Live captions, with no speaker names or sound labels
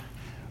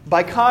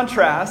By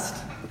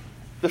contrast,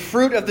 the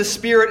fruit of the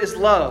Spirit is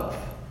love,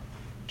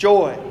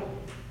 joy,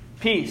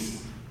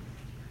 peace,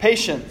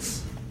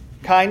 patience,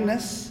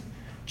 kindness,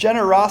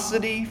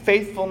 generosity,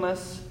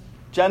 faithfulness,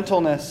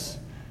 gentleness,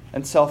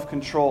 and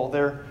self-control.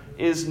 There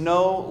is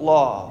no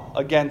law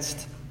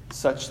against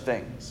such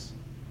things.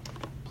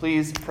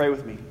 Please pray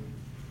with me.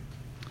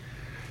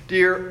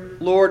 Dear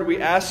Lord,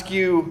 we ask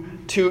you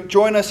to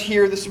join us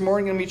here this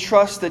morning, and we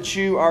trust that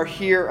you are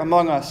here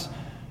among us.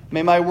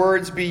 May my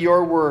words be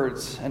your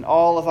words, and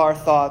all of our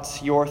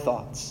thoughts your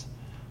thoughts.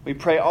 We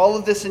pray all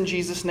of this in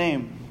Jesus'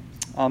 name.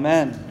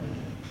 Amen.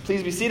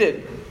 Please be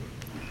seated.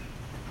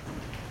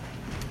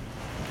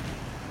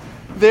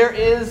 There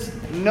is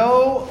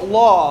no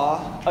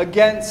law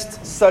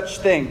against such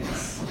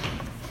things.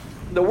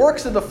 The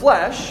works of the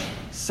flesh,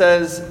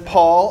 says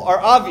Paul, are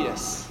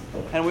obvious.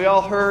 And we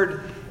all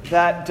heard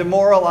that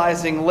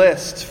demoralizing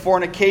list: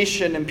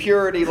 fornication,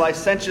 impurity,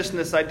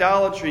 licentiousness,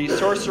 idolatry,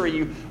 sorcery.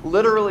 You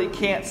literally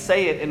can't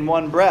say it in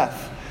one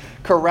breath.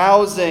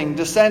 Carousing,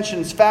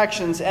 dissensions,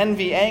 factions,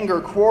 envy,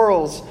 anger,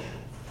 quarrels,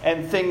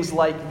 and things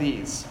like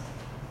these.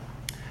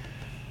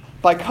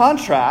 By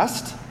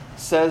contrast,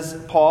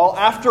 says Paul,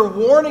 after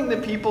warning the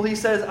people, he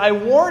says, I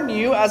warn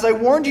you, as I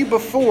warned you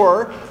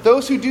before,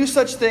 those who do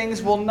such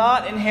things will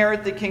not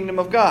inherit the kingdom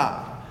of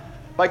God.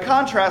 By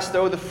contrast,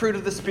 though, the fruit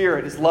of the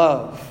Spirit is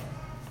love,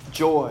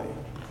 joy,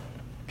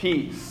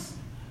 peace,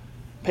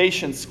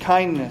 patience,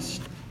 kindness,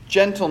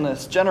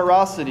 gentleness,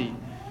 generosity,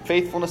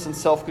 faithfulness, and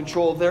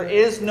self-control. There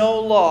is no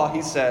law,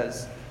 he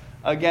says,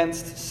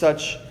 against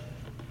such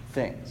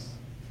things.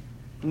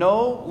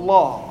 No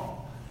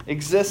law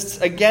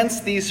exists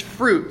against these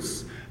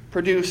fruits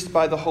produced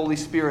by the Holy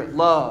Spirit: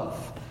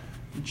 love,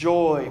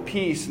 joy,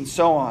 peace, and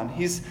so on.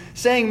 He's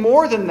saying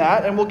more than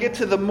that, and we'll get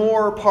to the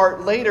more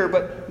part later,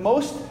 but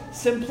most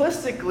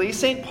simplistically,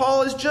 St.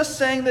 Paul is just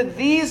saying that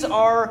these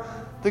are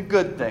the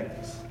good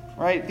things,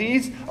 right?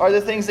 These are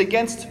the things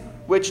against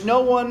which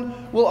no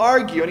one will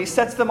argue, and he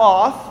sets them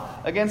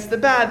off against the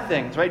bad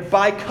things, right?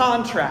 By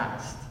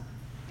contrast,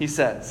 he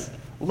says,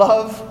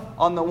 love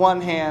on the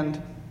one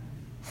hand,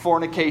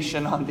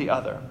 fornication on the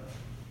other.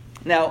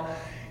 Now,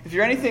 if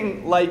you're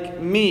anything like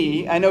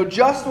me, I know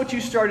just what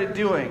you started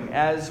doing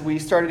as we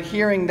started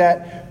hearing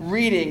that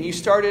reading. You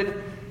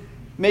started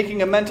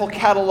making a mental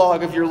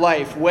catalog of your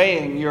life,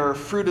 weighing your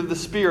fruit of the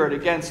Spirit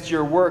against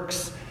your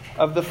works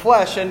of the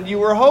flesh. And you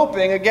were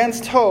hoping,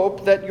 against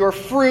hope, that your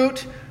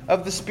fruit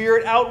of the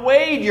Spirit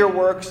outweighed your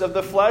works of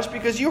the flesh,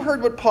 because you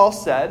heard what Paul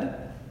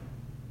said.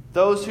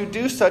 Those who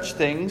do such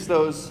things,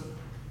 those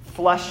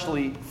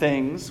fleshly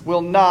things,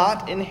 will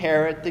not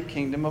inherit the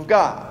kingdom of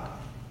God.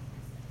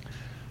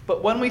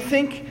 But when we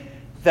think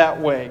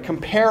that way,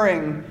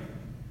 comparing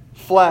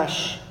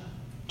flesh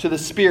to the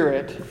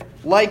Spirit,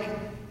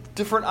 like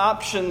different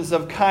options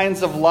of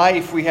kinds of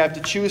life we have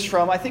to choose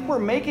from, I think we're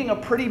making a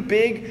pretty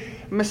big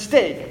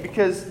mistake,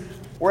 because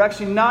we're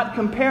actually not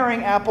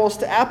comparing apples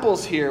to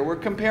apples here. We're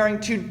comparing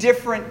two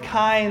different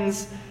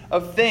kinds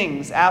of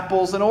things,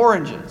 apples and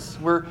oranges.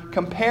 We're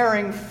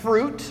comparing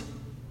fruit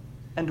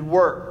and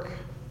work,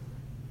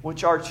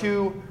 which are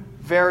two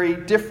very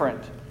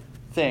different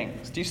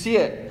things. Do you see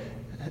it?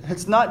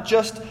 It's not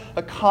just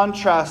a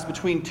contrast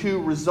between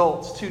two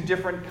results, two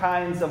different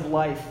kinds of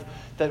life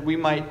that we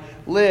might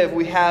live.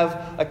 We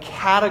have a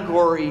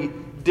category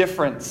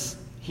difference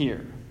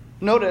here.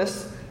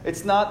 Notice,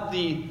 it's not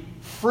the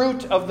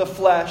fruit of the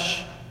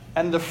flesh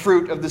and the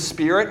fruit of the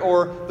Spirit,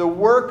 or the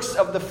works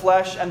of the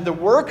flesh and the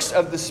works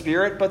of the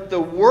Spirit, but the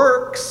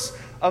works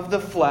of the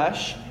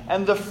flesh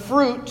and the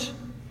fruit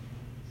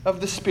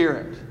of the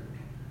Spirit.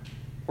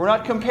 We're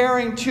not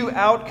comparing two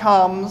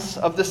outcomes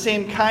of the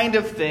same kind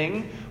of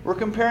thing. We're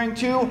comparing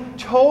two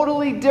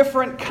totally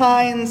different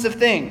kinds of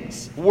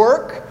things.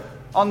 Work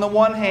on the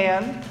one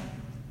hand,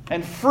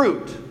 and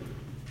fruit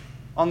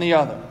on the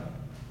other.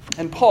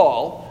 And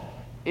Paul,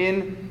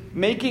 in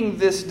making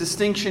this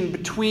distinction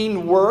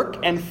between work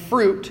and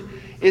fruit,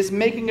 is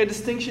making a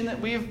distinction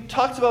that we've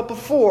talked about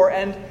before,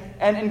 and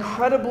an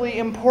incredibly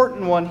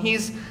important one.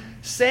 He's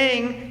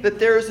saying that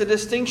there is a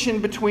distinction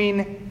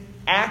between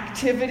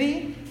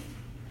activity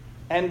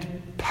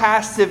and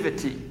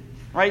passivity,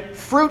 right?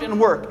 Fruit and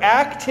work,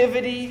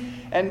 activity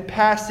and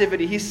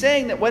passivity. He's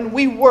saying that when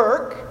we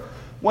work,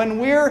 when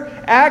we're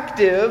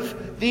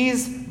active,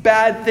 these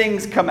bad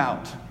things come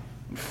out: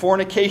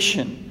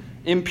 fornication,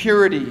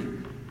 impurity,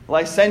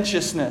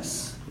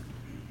 licentiousness,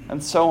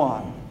 and so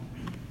on.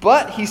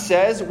 But, he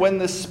says, when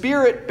the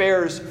Spirit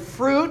bears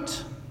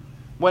fruit,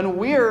 when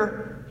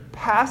we're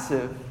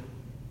passive,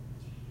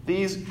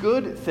 these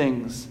good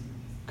things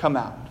come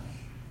out: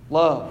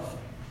 love,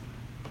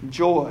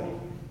 joy,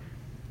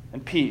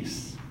 and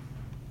peace.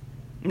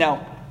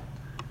 Now,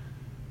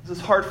 this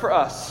is hard for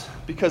us,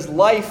 because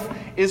life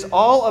is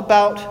all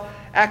about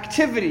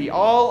activity,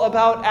 all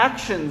about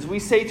actions. We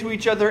say to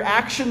each other,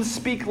 actions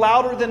speak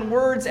louder than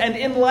words, and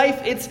in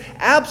life it's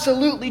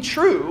absolutely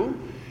true.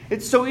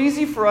 It's so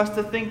easy for us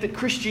to think that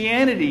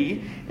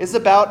Christianity is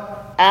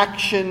about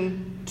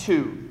action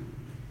too.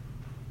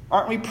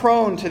 Aren't we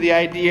prone to the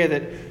idea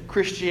that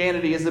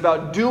Christianity is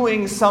about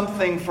doing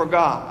something for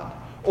God,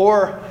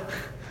 or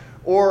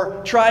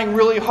trying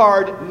really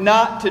hard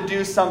not to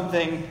do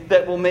something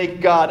that will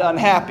make God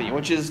unhappy,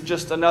 which is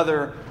just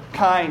another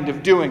kind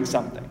of doing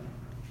something.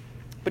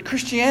 But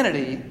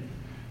Christianity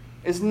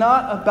is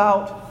not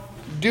about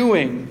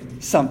doing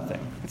something.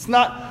 It's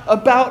not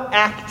about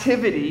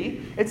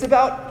activity. It's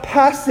about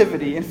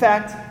passivity. In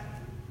fact,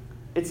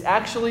 it's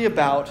actually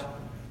about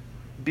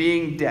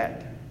being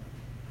dead.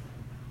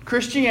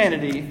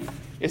 Christianity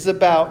is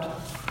about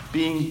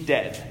being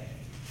dead.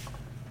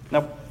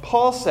 Now,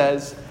 Paul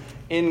says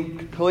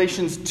in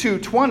Galatians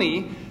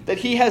 2:20 that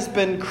he has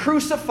been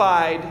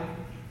crucified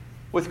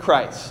with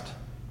Christ,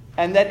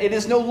 and that it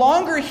is no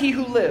longer he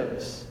who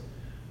lives,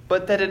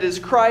 but that it is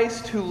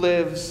Christ who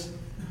lives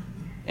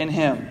in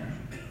him.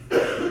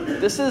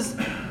 This is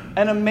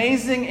an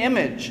amazing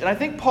image, and I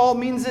think Paul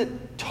means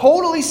it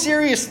totally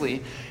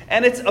seriously,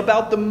 and it's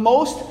about the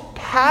most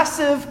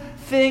passive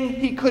thing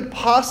he could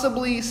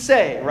possibly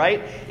say,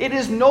 right? It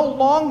is no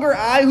longer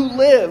I who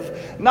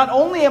live. Not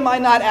only am I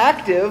not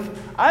active,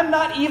 I'm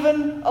not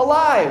even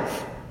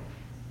alive.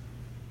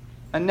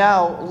 And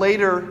now,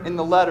 later in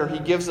the letter, he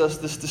gives us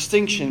this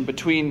distinction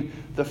between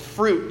the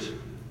fruit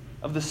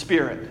of the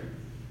Spirit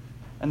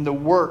and the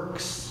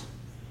works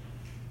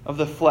of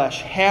the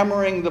flesh,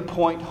 hammering the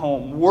point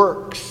home.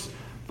 Works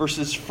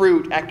versus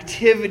fruit,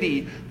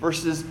 activity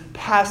versus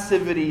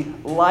passivity,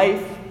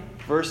 life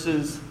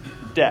versus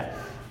death.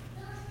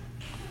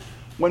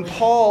 When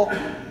Paul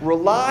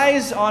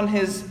relies on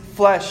his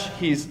flesh,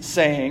 he's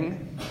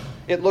saying,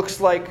 it looks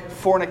like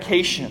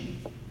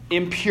fornication,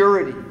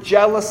 impurity,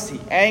 jealousy,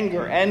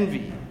 anger,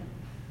 envy.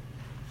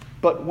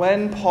 But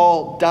when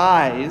Paul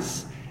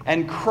dies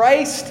and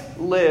Christ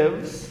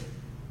lives,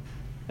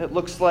 it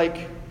looks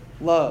like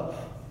love,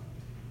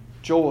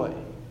 joy,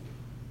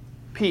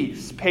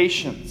 peace,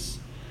 patience,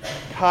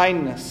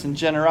 kindness, and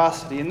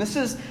generosity. And this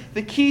is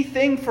the key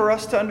thing for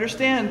us to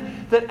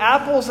understand, that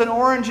apples and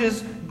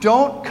oranges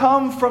don't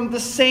come from the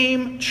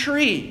same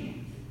tree.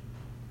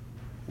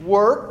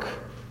 Work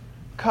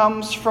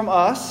comes from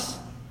us,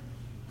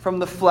 from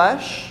the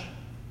flesh.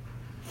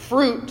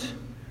 Fruit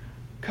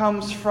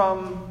comes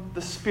from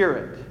the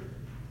Spirit,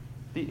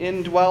 the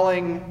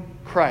indwelling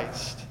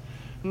Christ.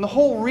 And the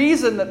whole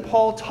reason that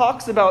Paul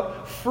talks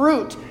about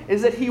fruit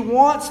is that he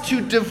wants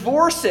to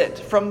divorce it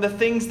from the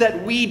things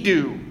that we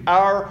do,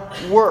 our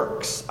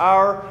works,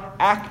 our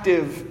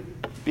active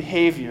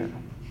behavior.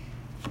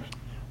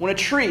 When a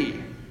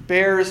tree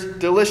bears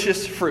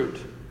delicious fruit,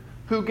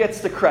 who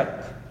gets the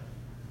credit?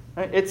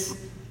 Right? It's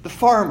the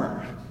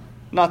farmer,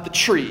 not the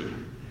tree.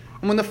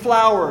 And when the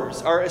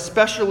flowers are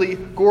especially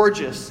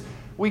gorgeous,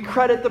 we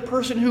credit the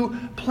person who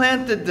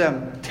planted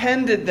them,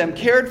 tended them,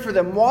 cared for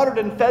them, watered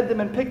and fed them,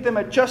 and picked them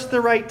at just the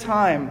right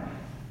time.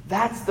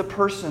 That's the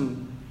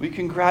person we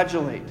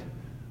congratulate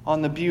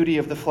on the beauty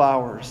of the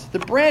flowers. The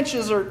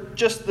branches are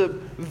just the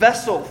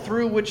vessel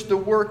through which the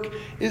work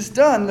is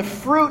done. The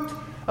fruit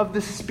of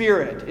the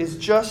Spirit is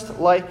just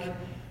like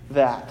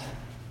that.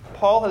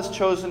 Paul has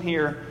chosen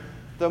here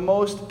the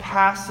most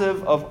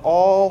passive of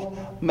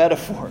all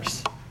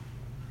metaphors.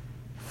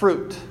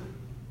 Fruit.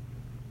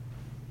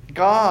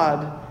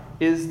 God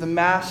is the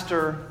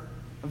master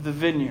of the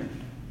vineyard.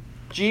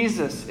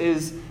 Jesus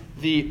is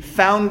the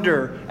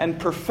founder and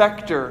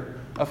perfecter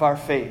of our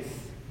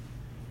faith.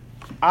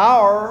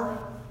 Our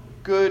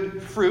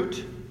good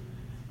fruit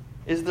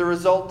is the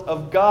result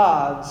of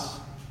God's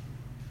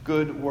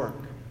good work.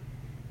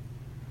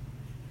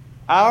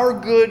 Our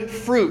good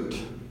fruit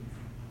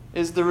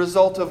is the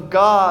result of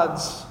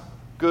God's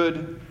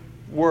good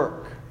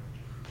work.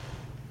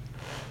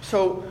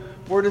 So,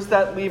 where does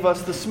that leave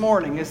us this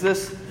morning? Is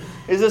this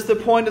the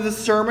point of the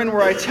sermon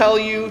where I tell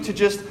you to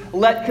just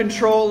let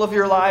control of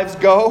your lives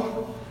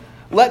go?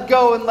 Let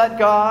go and let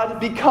God.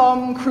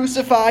 Become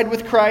crucified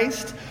with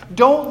Christ.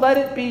 Don't let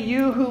it be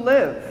you who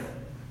live,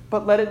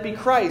 but let it be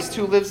Christ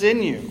who lives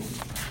in you.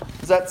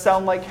 Does that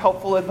sound like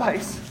helpful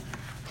advice?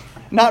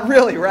 Not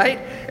really, right?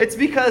 It's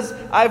because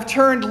I've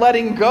turned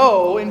letting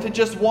go into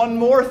just one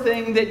more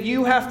thing that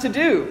you have to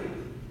do.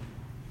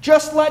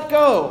 Just let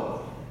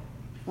go.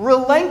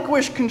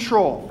 Relinquish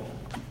control.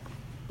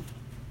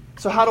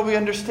 So how do we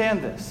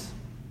understand this?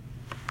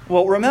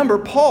 Well, remember,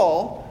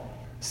 Paul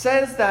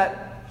says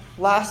that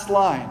last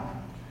line,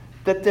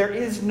 that there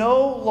is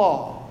no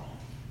law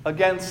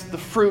against the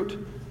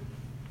fruit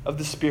of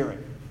the Spirit.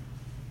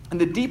 And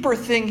the deeper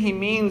thing he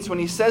means when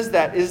he says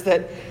that is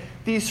that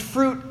these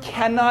fruit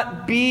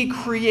cannot be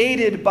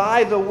created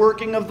by the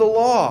working of the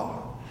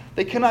law.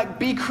 They cannot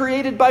be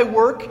created by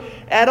work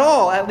at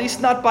all, at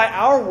least not by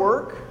our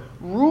work.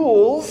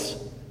 Rules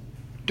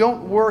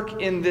don't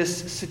work in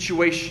this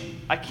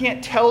situation. I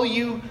can't tell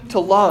you to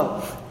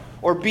love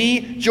or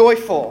be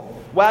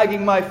joyful,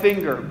 wagging my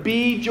finger.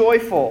 Be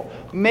joyful.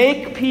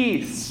 Make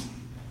peace.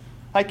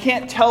 I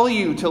can't tell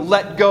you to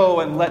let go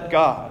and let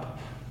God.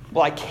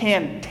 Well, I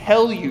can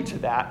tell you to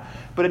that,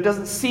 but it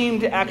doesn't seem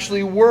to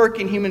actually work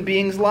in human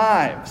beings'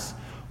 lives.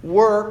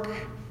 Work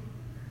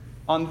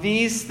on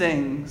these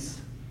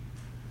things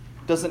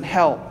doesn't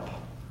help.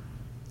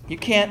 You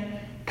can't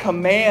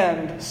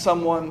command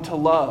someone to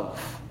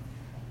love.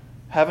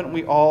 Haven't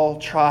we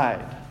all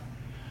tried?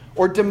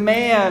 Or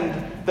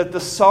demand that the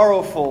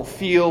sorrowful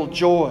feel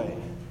joy,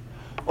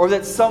 or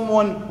that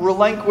someone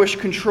relinquish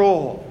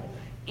control,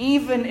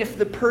 even if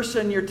the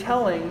person you're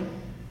telling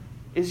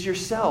is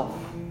yourself.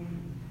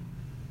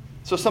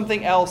 So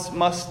something else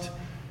must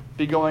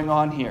be going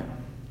on here.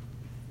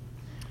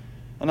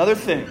 Another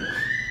thing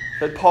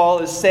that Paul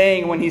is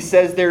saying when he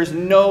says there's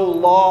no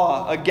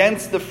law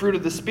against the fruit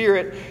of the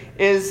Spirit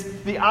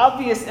is the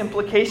obvious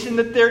implication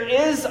that there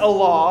is a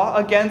law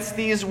against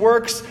these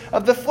works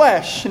of the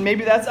flesh. And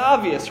maybe that's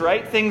obvious,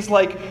 right? Things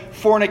like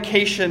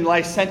fornication,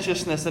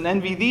 licentiousness, and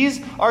envy.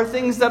 These are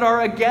things that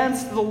are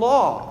against the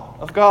law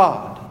of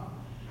God.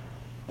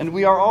 And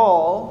we are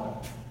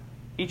all,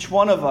 each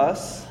one of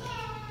us,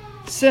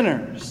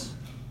 sinners,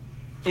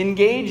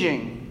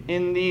 engaging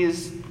in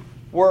these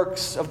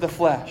works of the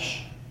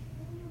flesh.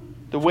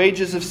 The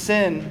wages of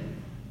sin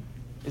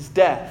is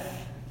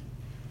death.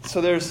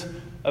 So there's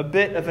a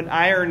bit of an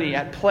irony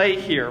at play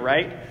here,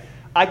 right?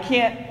 I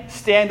can't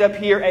stand up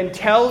here and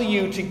tell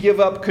you to give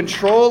up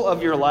control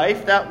of your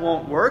life. That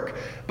won't work.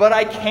 But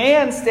I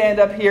can stand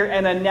up here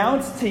and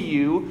announce to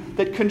you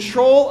that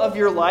control of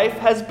your life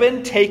has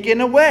been taken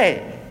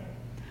away.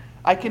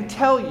 I can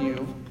tell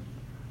you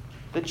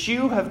that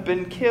you have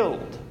been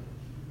killed.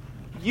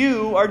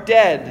 You are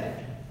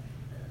dead.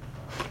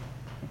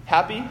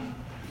 Happy?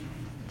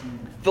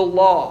 The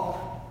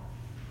law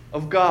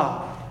of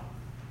God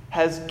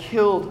has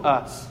killed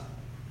us.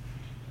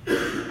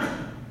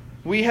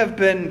 We have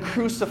been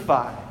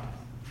crucified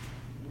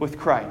with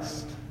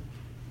Christ.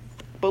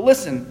 But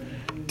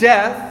listen,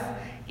 death,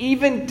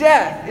 even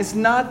death, is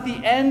not the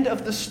end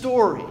of the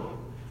story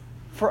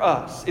for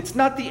us. It's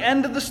not the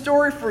end of the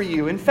story for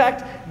you. In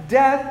fact,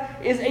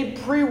 death is a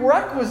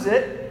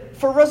prerequisite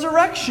for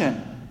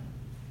resurrection.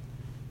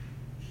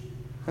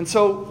 And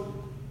so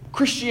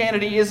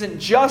Christianity isn't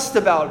just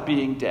about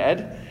being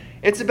dead.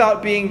 It's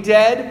about being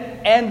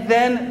dead and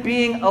then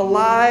being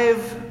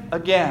alive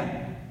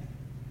again.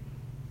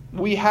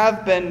 We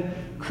have been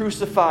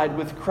crucified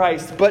with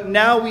Christ, but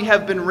now we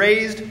have been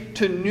raised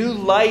to new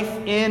life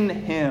in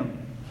Him.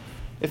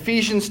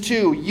 Ephesians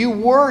 2, you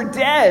were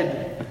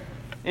dead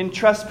in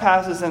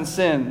trespasses and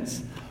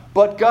sins,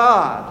 but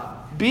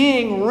God,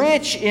 being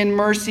rich in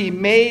mercy,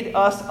 made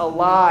us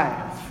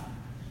alive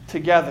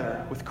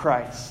together with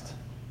Christ.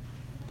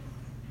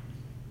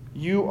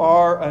 You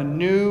are a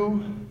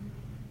new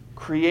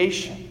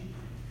creation.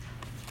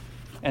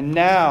 And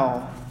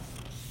now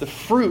the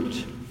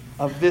fruit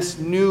of this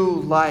new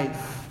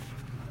life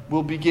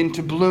will begin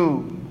to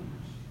bloom.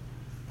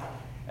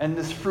 And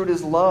this fruit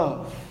is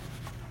love,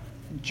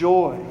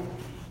 joy,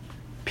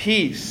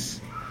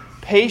 peace,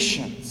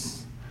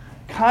 patience,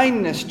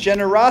 kindness,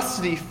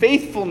 generosity,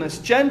 faithfulness,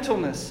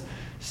 gentleness,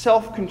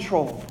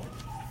 self-control.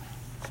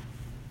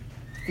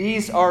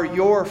 These are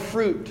your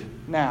fruit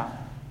now.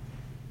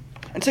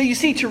 And so you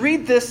see, to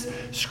read this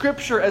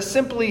scripture as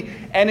simply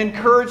an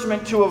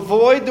encouragement to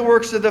avoid the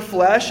works of the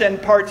flesh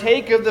and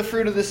partake of the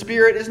fruit of the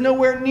Spirit is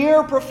nowhere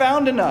near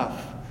profound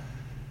enough.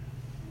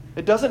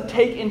 It doesn't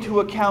take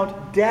into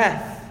account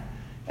death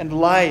and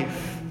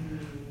life,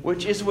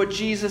 which is what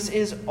Jesus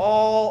is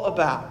all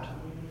about.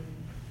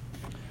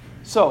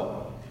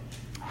 So,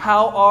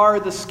 how are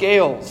the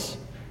scales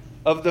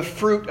of the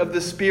fruit of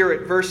the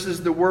Spirit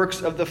versus the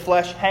works of the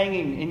flesh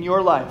hanging in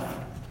your life?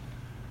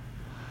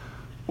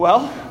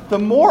 Well, the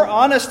more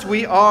honest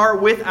we are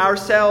with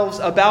ourselves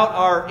about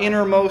our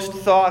innermost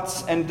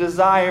thoughts and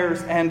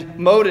desires and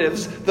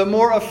motives, the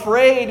more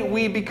afraid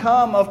we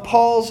become of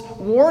Paul's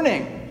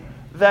warning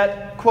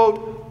that,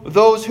 quote,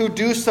 those who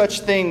do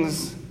such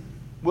things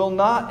will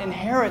not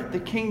inherit the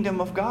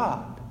kingdom of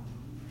God.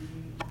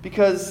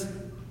 Because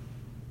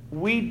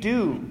we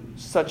do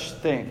such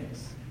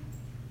things.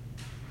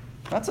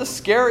 That's a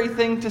scary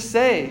thing to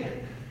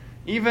say.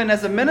 Even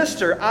as a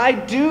minister, I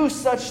do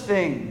such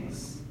things.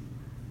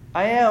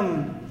 I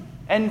am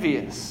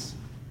envious.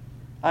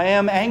 I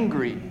am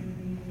angry.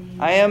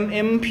 I am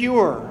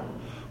impure.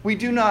 We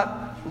do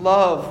not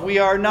love. We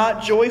are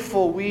not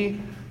joyful.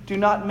 We do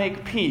not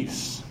make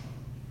peace.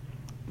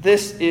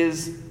 This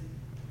is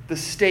the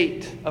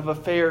state of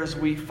affairs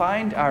we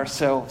find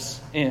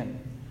ourselves in.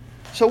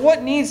 So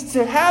what needs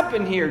to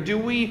happen here? Do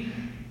we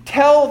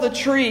tell the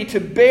tree to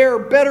bear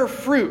better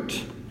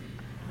fruit?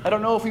 I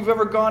don't know if you've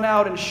ever gone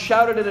out and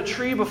shouted at a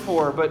tree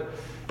before, but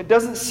it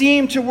doesn't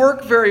seem to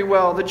work very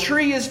well. The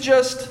tree is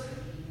just,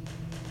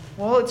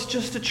 well, it's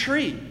just a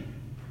tree.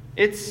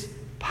 It's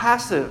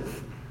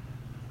passive.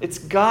 It's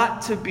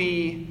got to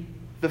be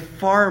the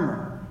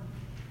farmer.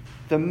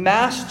 The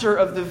master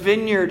of the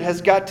vineyard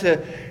has got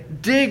to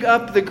dig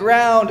up the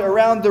ground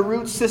around the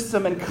root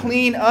system and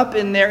clean up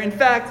in there. In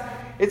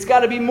fact, it's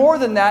got to be more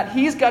than that.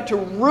 He's got to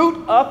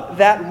root up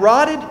that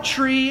rotted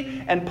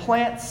tree and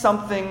plant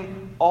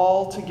something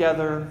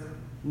altogether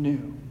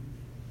new.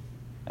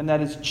 And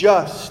that is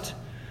just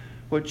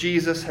what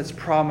Jesus has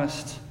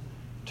promised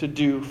to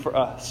do for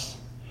us.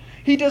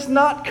 He does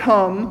not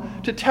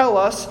come to tell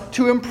us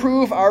to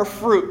improve our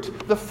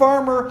fruit. The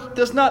farmer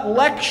does not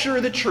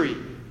lecture the tree.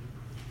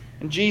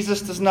 And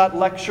Jesus does not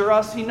lecture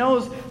us. He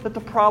knows that the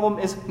problem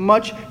is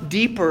much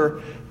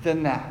deeper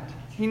than that.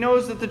 He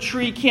knows that the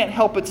tree can't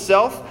help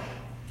itself.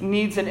 It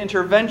needs an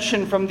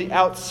intervention from the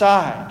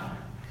outside.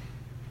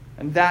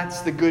 And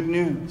that's the good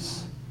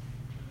news.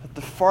 That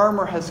the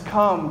farmer has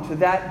come to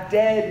that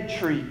dead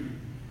tree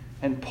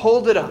and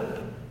pulled it up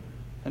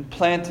and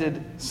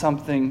planted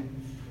something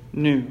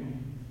new.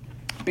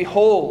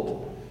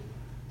 Behold,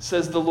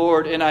 says the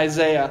Lord in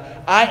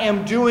Isaiah, I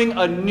am doing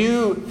a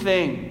new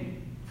thing.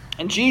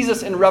 And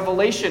Jesus in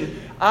Revelation,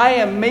 I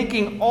am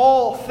making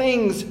all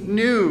things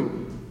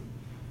new.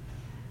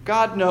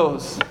 God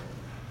knows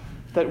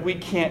that we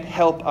can't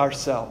help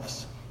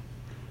ourselves.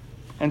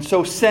 And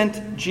so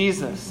sent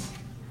Jesus,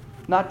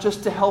 not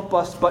just to help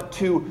us, but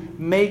to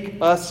make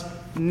us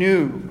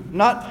new.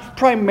 Not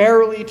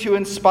primarily to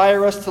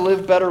inspire us to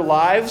live better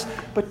lives,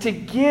 but to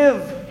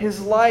give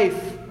his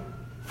life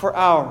for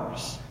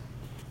ours.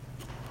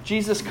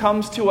 Jesus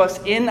comes to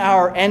us in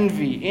our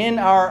envy, in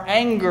our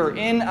anger,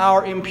 in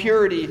our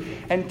impurity,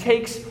 and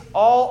takes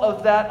all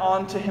of that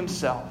onto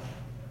himself.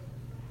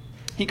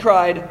 He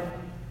cried,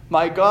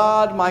 my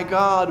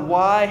God,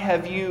 why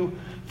have you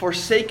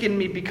forsaken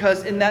me?"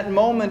 Because in that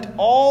moment,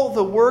 all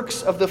the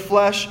works of the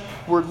flesh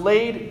were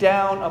laid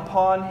down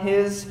upon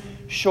his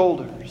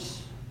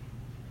shoulders,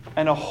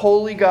 and a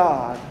holy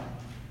God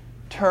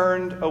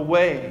turned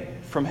away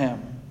from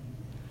him.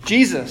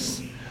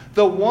 Jesus,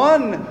 the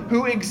one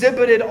who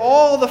exhibited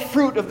all the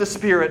fruit of the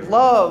Spirit,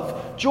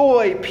 love,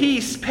 joy,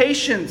 peace,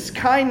 patience,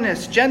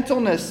 kindness,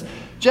 gentleness,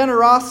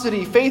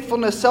 generosity,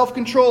 faithfulness,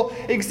 self-control,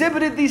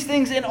 exhibited these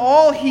things in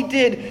all he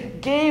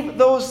did, gave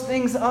those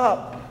things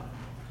up,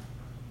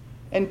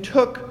 and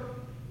took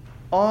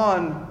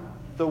on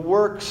the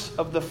works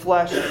of the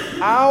flesh,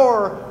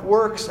 our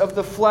works of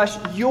the flesh,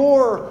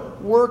 your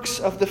works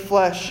of the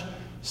flesh,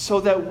 so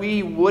that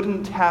we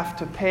wouldn't have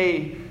to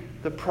pay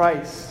the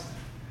price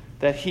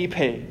that he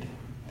paid.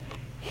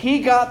 He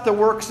got the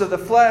works of the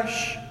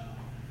flesh,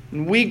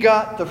 and we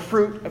got the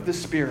fruit of the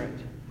Spirit.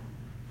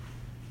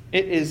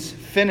 It is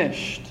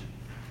finished,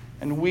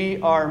 and we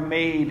are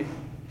made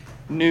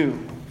new.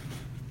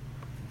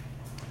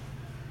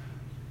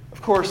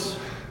 Of course,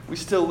 we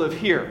still live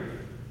here.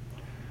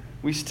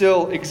 We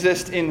still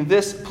exist in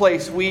this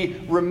place.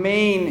 We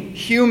remain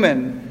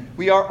human.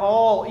 We are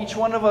all, each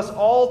one of us,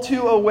 all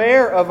too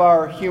aware of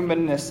our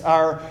humanness,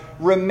 our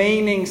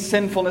remaining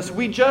sinfulness.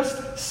 We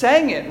just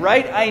sang it,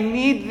 right? I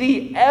need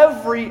thee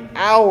every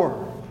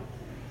hour.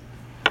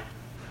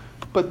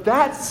 But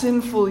that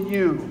sinful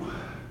you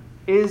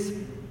is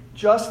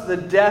just the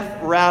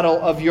death rattle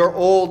of your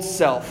old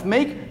self.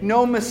 Make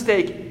no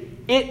mistake,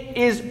 it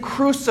is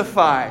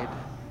crucified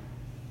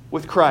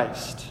with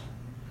Christ.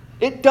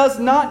 It does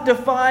not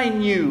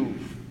define you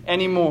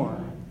anymore.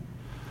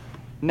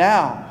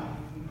 Now,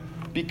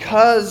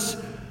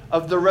 because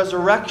of the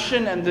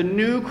resurrection and the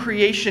new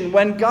creation,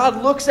 when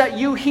God looks at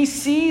you, he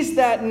sees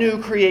that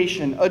new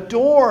creation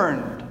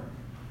adorned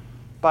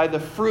by the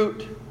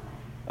fruit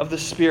of the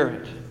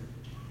Spirit.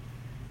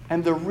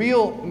 And the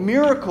real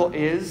miracle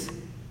is,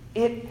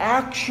 it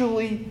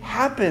actually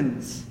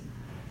happens.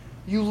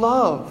 You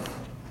love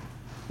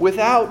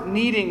without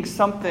needing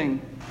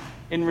something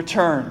in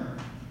return.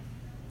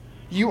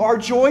 You are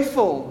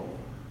joyful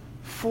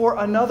for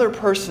another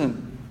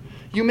person.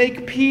 You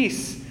make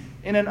peace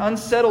in an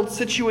unsettled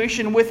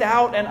situation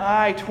without an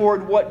eye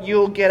toward what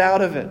you'll get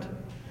out of it.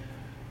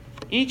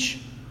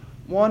 Each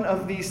one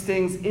of these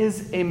things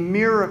is a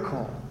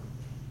miracle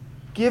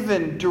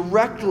given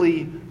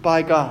directly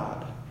by God.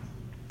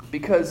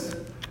 Because,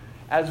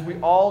 as we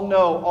all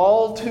know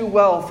all too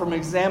well from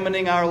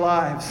examining our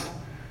lives,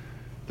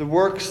 the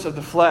works of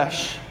the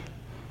flesh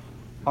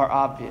are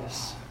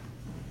obvious.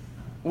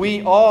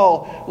 We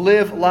all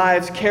live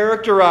lives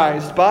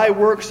characterized by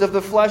works of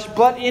the flesh,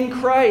 but in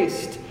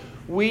Christ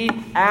we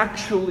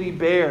actually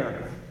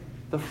bear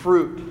the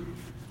fruit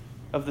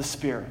of the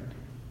Spirit.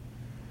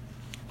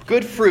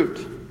 Good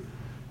fruit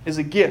is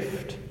a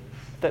gift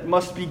that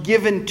must be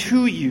given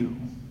to you.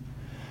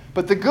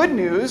 But the good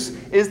news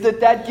is that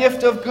that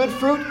gift of good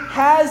fruit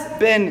has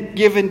been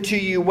given to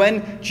you.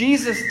 When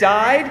Jesus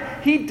died,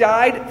 he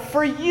died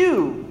for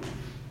you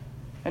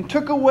and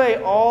took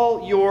away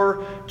all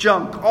your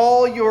junk,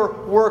 all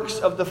your works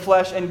of the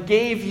flesh, and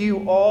gave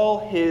you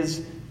all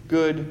his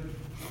good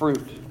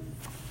fruit.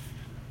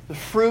 The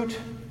fruit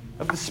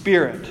of the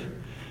Spirit,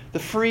 the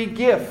free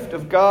gift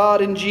of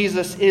God in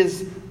Jesus,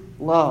 is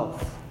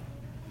love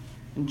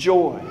and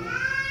joy,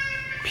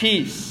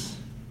 peace,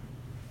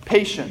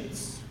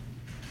 patience,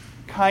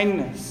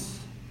 kindness,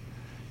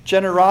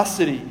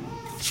 generosity,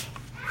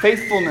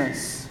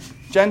 faithfulness,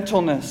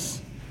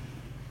 gentleness,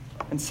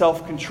 and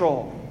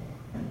self-control.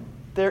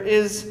 There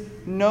is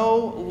no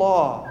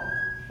law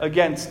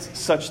against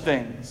such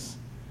things,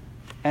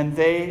 and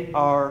they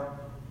are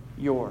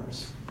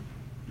yours.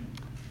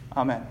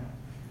 Amen.